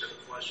bookmakers in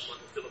places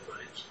like the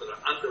Philippines that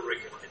are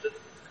under-regulated.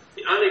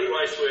 The only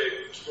place where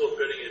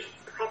sport betting is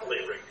properly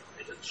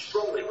regulated,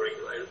 strongly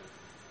regulated,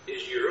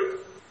 is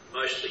Europe.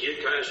 Most of the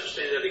UK is a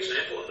standout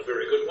example and a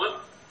very good one.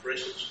 For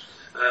instance,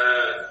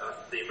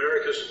 the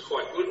Americas are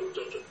quite good in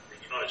terms of the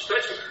United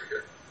States of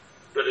America,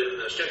 but in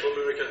Central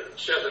America,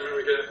 South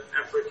America,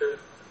 Africa,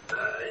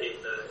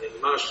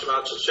 in most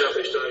parts of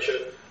Southeast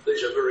Asia,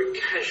 these are very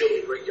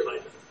casually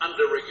regulated,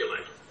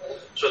 under-regulated.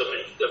 So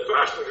the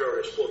vast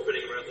majority of sport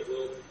betting around the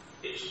world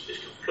is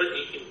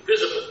completely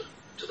invisible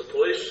to the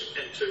police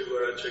and to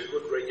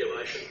good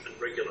regulation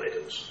and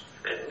regulators.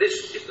 And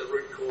this is the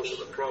root cause of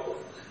the problem.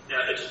 Now,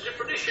 it's a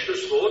different issue to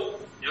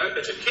sport.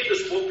 It's akin to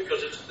sport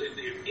because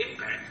the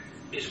impact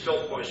is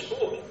felt by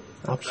sport.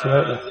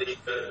 Absolutely.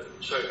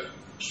 So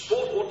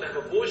sport ought to have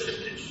a voice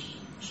in this.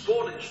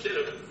 Sport, instead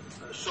of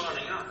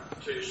signing up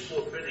to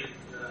sport betting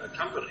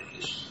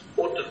companies,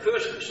 ought to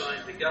first be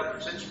saying to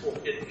governments and the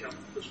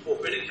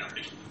sport betting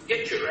companies,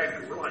 get your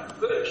act right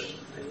first,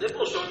 and then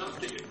we'll sign up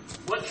to you.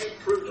 Once you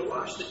prove to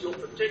us that you're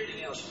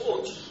protecting our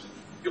sports,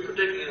 you're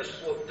protecting our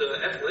sport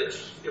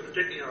athletes, you're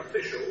protecting our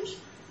officials,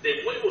 then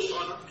we will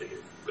sign up to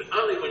you. But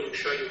only when you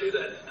show you do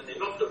that, and they're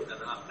not doing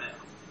that enough now.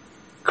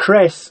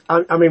 Chris,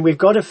 I mean, we've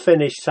got to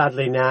finish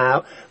sadly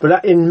now,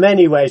 but in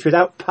many ways,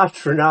 without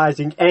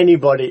patronising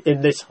anybody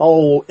in this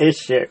whole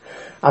issue,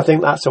 I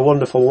think that's a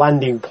wonderful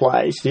landing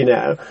place,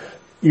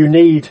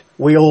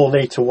 we all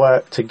need to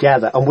work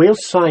together, and we'll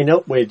sign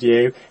up with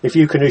you if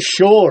you can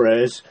assure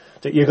us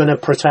that you're going to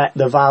protect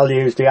the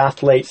values, the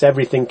athletes,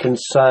 everything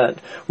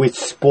concerned with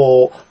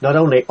sport, not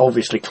only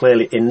obviously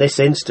clearly in this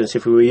instance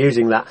if we were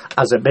using that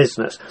as a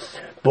business,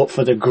 but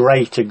for the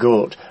greater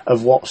good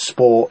of what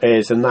sport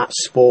is, and that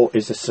sport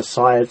is a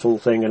societal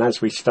thing, and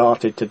as we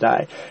started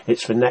today,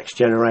 it's for next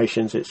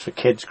generations, it's for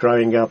kids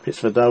growing up, it's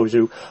for those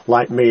who,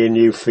 like me and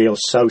you, feel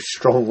so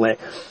strongly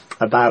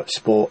about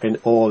sport in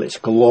all its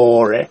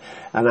glory,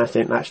 and I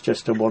think that's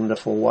just a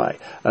wonderful way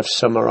of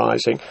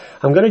summarising.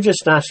 I'm going to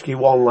just ask you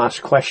one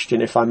last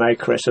question, if I may,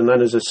 Chris, and then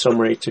as a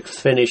summary to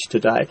finish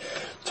today,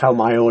 tell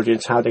my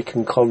audience how they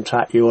can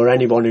contact you or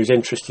anyone who's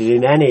interested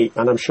in any,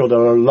 and I'm sure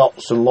there are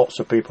lots and lots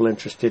of people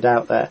interested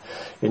out there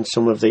in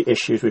some of the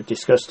issues we've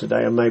discussed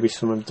today and maybe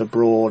some of the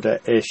broader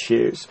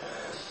issues.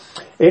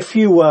 If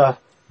you were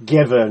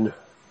given,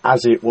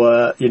 as it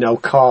were,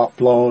 carte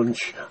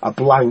blanche, a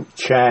blank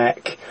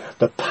cheque,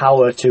 the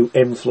power to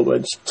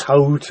influence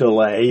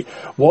totally,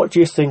 what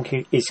do you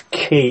think is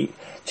key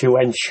to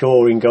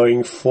ensuring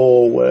going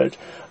forward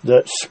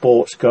that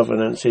sports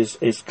governance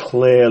is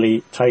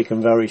clearly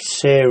taken very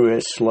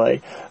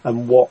seriously,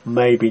 and what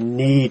may be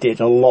needed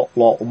a lot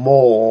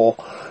more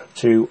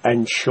to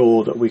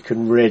ensure that we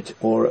can rid,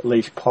 or at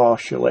least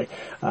partially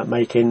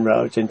make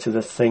inroads into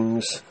the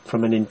things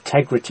from an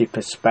integrity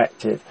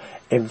perspective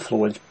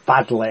influence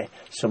badly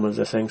some of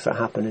the things that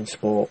happen in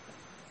sport?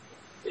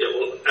 Yeah,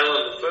 well,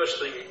 Alan, the first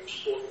thing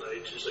sport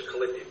needs is a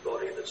collective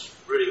body that's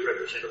really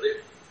representative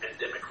and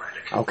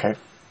democratic. Okay.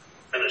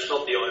 And it's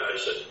not the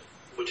IOC,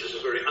 which is a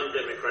very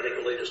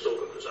undemocratic elitist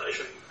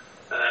organisation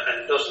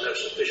and doesn't have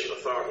sufficient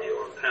authority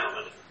or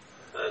empowerment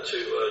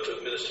to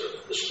administer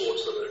the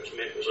sports that are its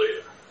members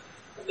either.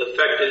 The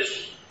fact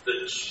is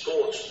that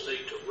sports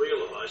need to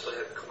realise they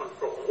have common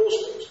problems. All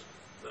sports,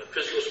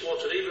 physical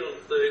sports and even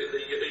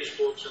the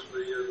e-sports and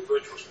the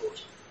virtual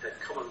sports, have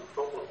common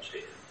problems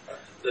here.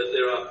 That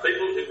there are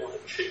people who want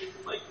to cheat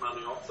and make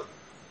money off them.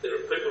 There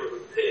are people who are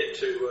prepared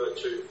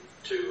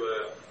to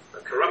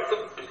corrupt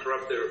them and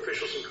corrupt their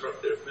officials and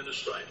corrupt their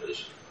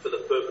administrators for the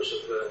purpose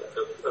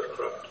of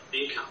corrupt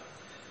income.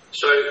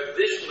 So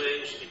this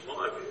means, in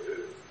my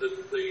view,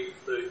 that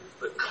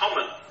the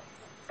common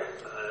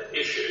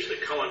issues,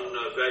 the common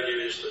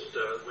values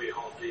that we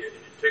hold dear in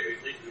integrity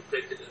need to be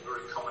protected in a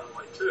very common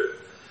way too.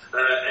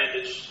 And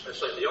it's,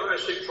 as I say, the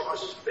IOC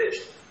tries its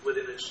best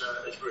within its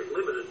very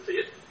limited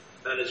fiat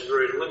and it's a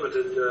very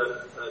limited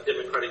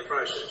democratic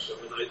process. I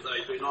mean,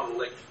 they do not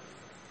elect,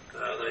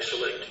 they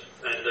select.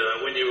 And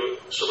when you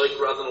select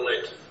rather than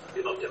elect,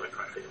 you're not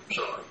democratic, I'm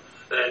sorry.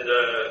 And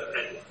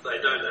they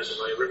don't, as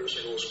they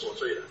represent all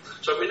sports either.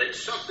 So we need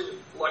something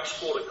like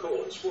Sport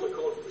Accord. Sport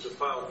Accord was a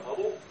failed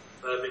model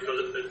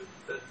because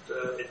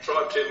it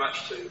tried too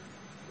much to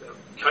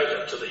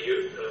cater to the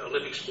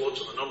Olympic sports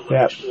and the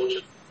non-Olympic sports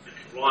in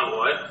a combined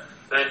way.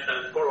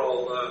 And poor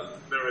old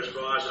Mayor's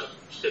advisor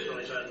stepped on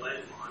his own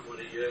landmine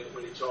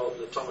when he told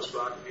Thomas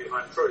Bach a few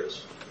home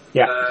truths.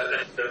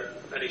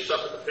 And he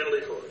suffered the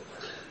penalty for it.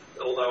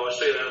 Although I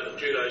see now the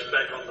judo's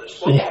back on the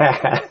spot.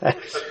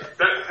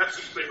 Perhaps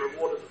he's been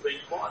rewarded for being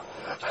quiet.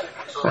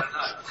 So I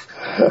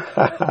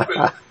don't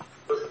know.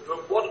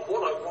 but what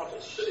I want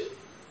to see,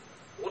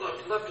 what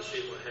I'd love to see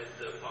if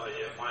I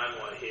had my own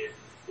way here,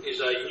 is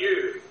a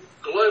new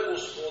global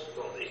sport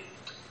body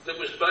that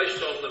was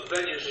based on the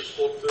values of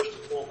sport first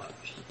and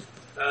foremost,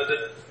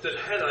 that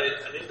had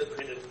an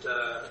independent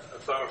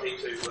authority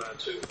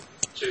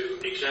to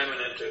examine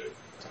and to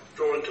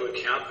draw into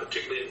account,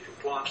 particularly in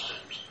compliance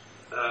terms,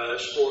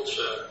 sports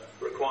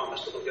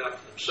requirements to look after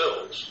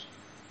themselves,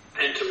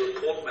 and to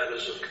report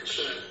matters of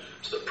concern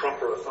to the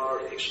proper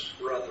authorities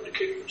rather than to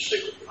keep them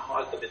secret and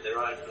hide them in their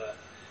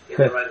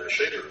own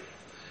machinery.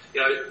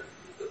 You know,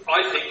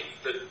 I think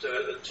that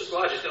to a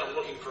large extent I'm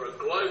looking for a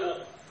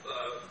global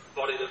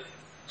body that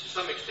to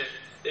some extent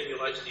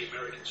emulates the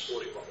American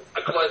sporting model,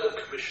 a global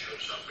commissioner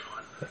of some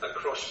kind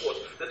across sports.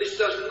 Now this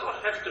does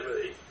not have to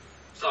be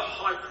the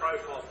high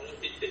profile,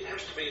 it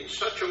has to be in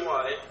such a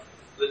way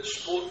that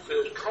sport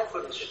feels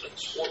confidence in it,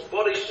 sport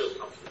bodies feel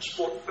confidence,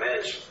 sport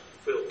fans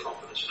feel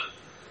confidence in it,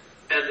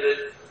 and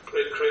that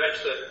it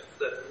creates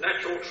that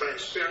natural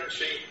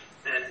transparency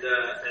and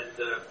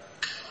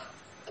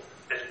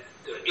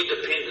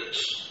independence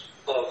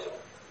of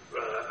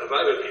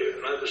overview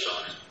and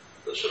oversight,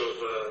 the sort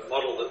of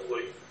model that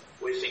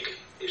we think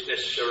is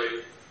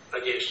necessary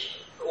against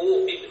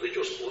all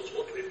individual sports,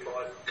 ought to be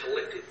applied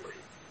collectively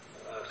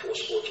for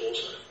sports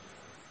also.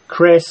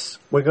 Chris,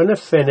 we're going to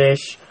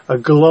finish a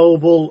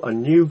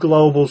new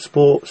global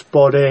sports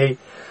body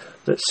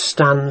that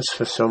stands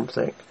for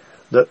something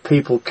that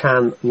people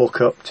can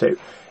look up to.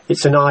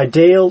 It's an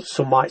ideal,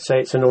 some might say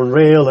it's an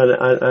unreal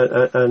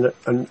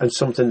and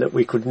something that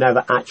we could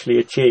never actually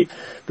achieve.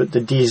 But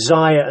the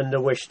desire and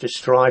the wish to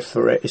strive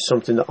for it is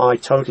something that I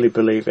totally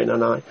believe in,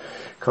 and I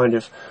kind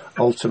of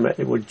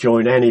ultimately would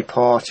join any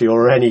party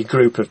or any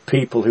group of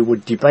people who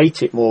would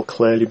debate it more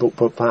clearly, but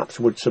perhaps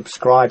would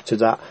subscribe to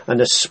that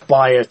and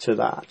aspire to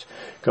that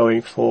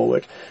going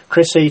forward.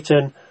 Chris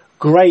Eaton,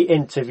 great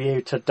interview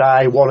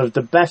today, one of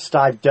the best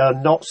I've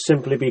done, not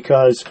simply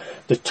because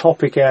the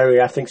topic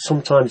area I think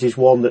sometimes is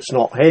one that's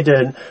not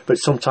hidden, but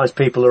sometimes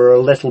people are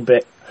a little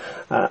bit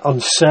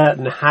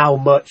uncertain how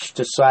much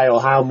to say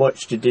or how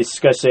much to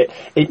discuss it.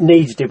 It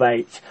needs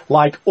debate.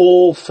 Like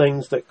all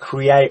things that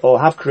create or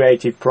have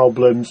created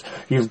problems,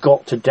 you've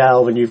got to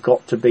delve and you've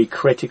got to be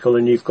critical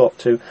and you've got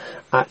to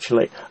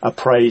actually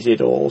appraise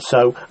it all.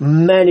 So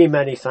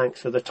many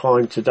thanks for the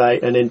time today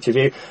and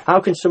interview.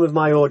 How can some of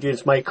my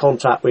audience make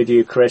contact with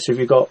you, Chris? Have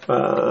you got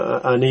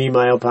an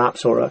email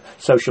perhaps or a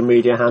social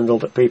media handle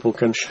that people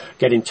can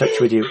get in touch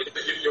with you? You'll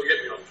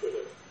get me on Twitter,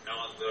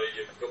 Alan.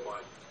 You've got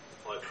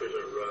my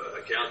Twitter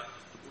account.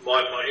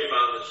 My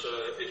email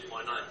is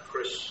my name,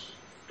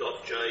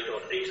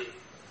 chris.j.eaton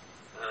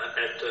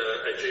at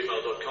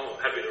gmail.com. I'm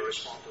happy to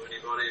respond to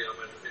anybody. I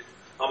mean,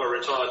 I'm a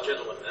retired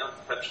gentleman now.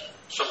 Perhaps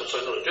some would say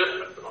not a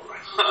gentleman, but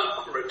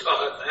I'm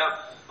retired now.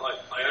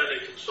 I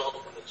only consult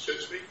when it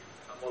suits me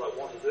and what I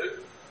want to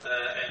do,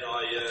 and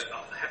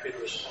I'm happy to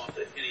respond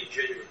to any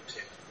genuine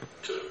attempt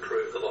to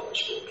improve the love of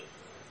sport.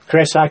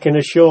 Chris, I can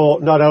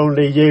assure not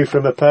only you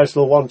from a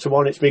personal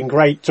one-to-one, it's been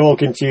great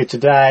talking to you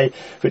today,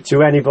 but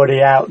to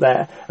anybody out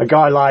there, a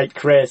guy like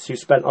Chris who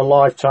spent a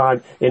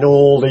lifetime in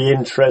all the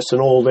interests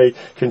and all the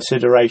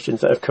considerations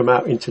that have come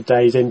out in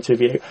today's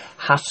interview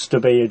has to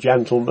be a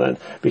gentleman,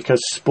 because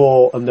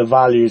sport and the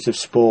values of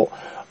sport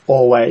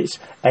always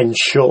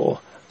ensure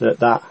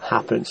that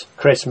happens.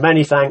 Chris,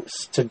 many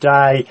thanks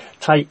today.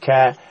 Take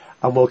care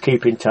and we'll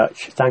keep in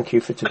touch. Thank you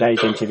for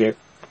today's interview.